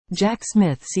Jack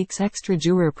Smith seeks extra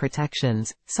juror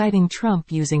protections, citing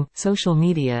Trump using social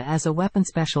media as a weapon.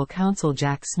 Special counsel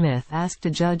Jack Smith asked a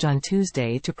judge on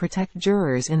Tuesday to protect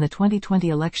jurors in the 2020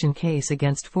 election case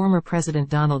against former President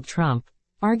Donald Trump,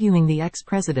 arguing the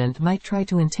ex-president might try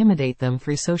to intimidate them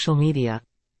through social media.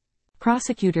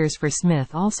 Prosecutors for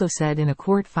Smith also said in a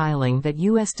court filing that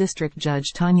U.S. District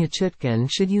Judge Tanya Chutkan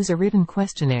should use a written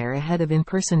questionnaire ahead of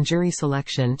in-person jury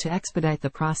selection to expedite the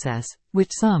process,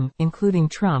 which some, including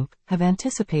Trump, have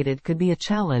anticipated could be a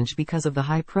challenge because of the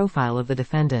high profile of the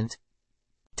defendant.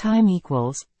 Time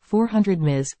equals 400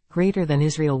 ms. Greater than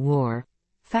Israel war.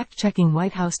 Fact-checking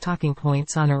White House talking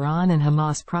points on Iran and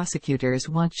Hamas. Prosecutors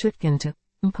want Chutkan to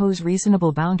impose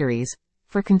reasonable boundaries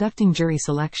for conducting jury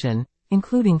selection,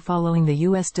 including following the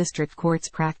U.S. District Court's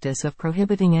practice of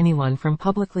prohibiting anyone from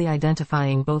publicly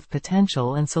identifying both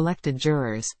potential and selected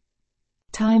jurors.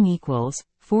 Time equals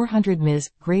 400 ms.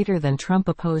 Greater than Trump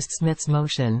opposed Smith's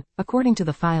motion, according to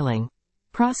the filing.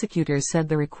 Prosecutors said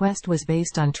the request was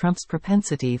based on Trump's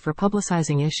propensity for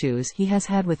publicizing issues he has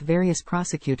had with various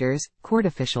prosecutors, court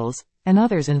officials, and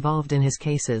others involved in his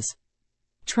cases.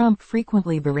 Trump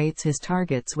frequently berates his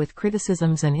targets with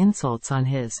criticisms and insults on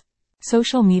his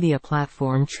social media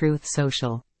platform Truth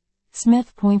Social.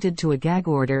 Smith pointed to a gag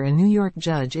order a New York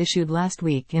judge issued last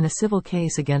week in a civil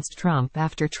case against Trump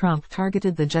after Trump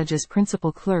targeted the judge's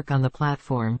principal clerk on the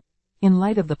platform, in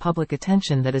light of the public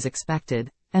attention that is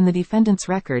expected, and the defendant's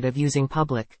record of using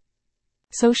public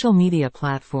social media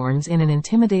platforms in an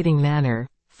intimidating manner,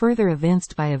 further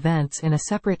evinced by events in a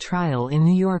separate trial in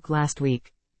New York last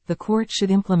week. The court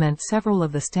should implement several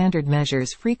of the standard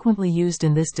measures frequently used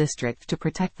in this district to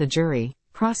protect the jury,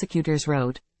 prosecutors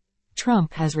wrote.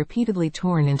 Trump has repeatedly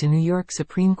torn into New York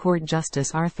Supreme Court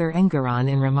Justice Arthur Engoron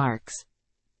in remarks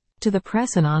to the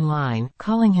press and online,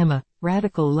 calling him a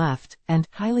radical left and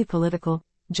highly political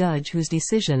judge whose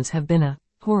decisions have been a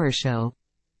horror show.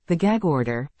 The gag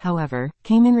order, however,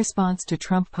 came in response to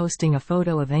Trump posting a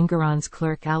photo of Engoron's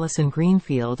clerk Allison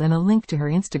Greenfield and a link to her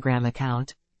Instagram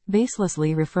account,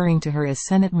 baselessly referring to her as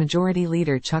Senate Majority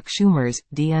Leader Chuck Schumer's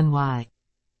DNY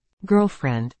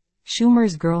girlfriend.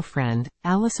 Schumer's girlfriend,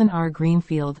 Allison R.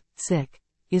 Greenfield, sick,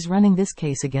 is running this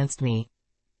case against me.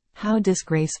 How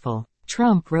disgraceful,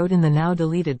 Trump wrote in the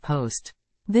now-deleted post.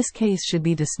 This case should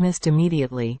be dismissed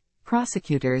immediately,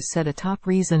 prosecutors said. A top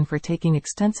reason for taking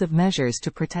extensive measures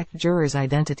to protect jurors'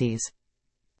 identities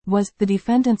was the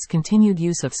defendant's continued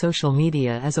use of social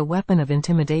media as a weapon of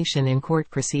intimidation in court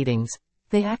proceedings.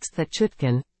 They asked that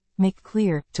Chutkan make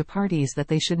clear to parties that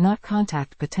they should not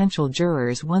contact potential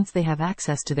jurors once they have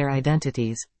access to their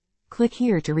identities. Click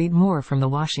here to read more from the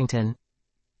Washington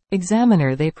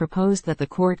Examiner. They proposed that the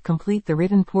court complete the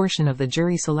written portion of the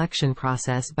jury selection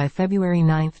process by February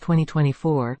 9,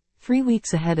 2024, 3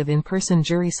 weeks ahead of in-person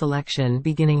jury selection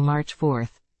beginning March 4.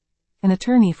 An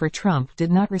attorney for Trump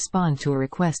did not respond to a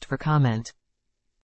request for comment.